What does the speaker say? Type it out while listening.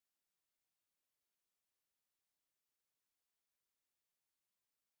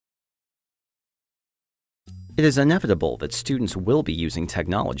It is inevitable that students will be using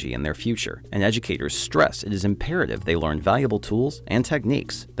technology in their future, and educators stress it is imperative they learn valuable tools and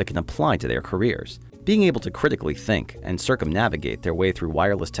techniques that can apply to their careers. Being able to critically think and circumnavigate their way through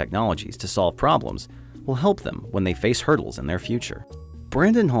wireless technologies to solve problems will help them when they face hurdles in their future.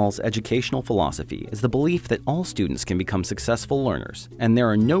 Brandon Hall's educational philosophy is the belief that all students can become successful learners, and there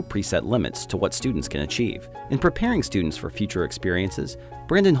are no preset limits to what students can achieve. In preparing students for future experiences,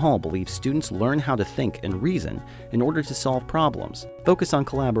 Brandon Hall believes students learn how to think and reason in order to solve problems, focus on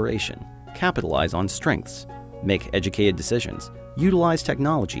collaboration, capitalize on strengths, make educated decisions, utilize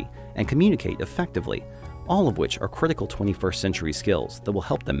technology, and communicate effectively, all of which are critical 21st century skills that will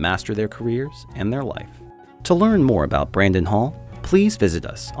help them master their careers and their life. To learn more about Brandon Hall, please visit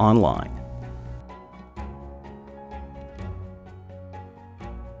us online.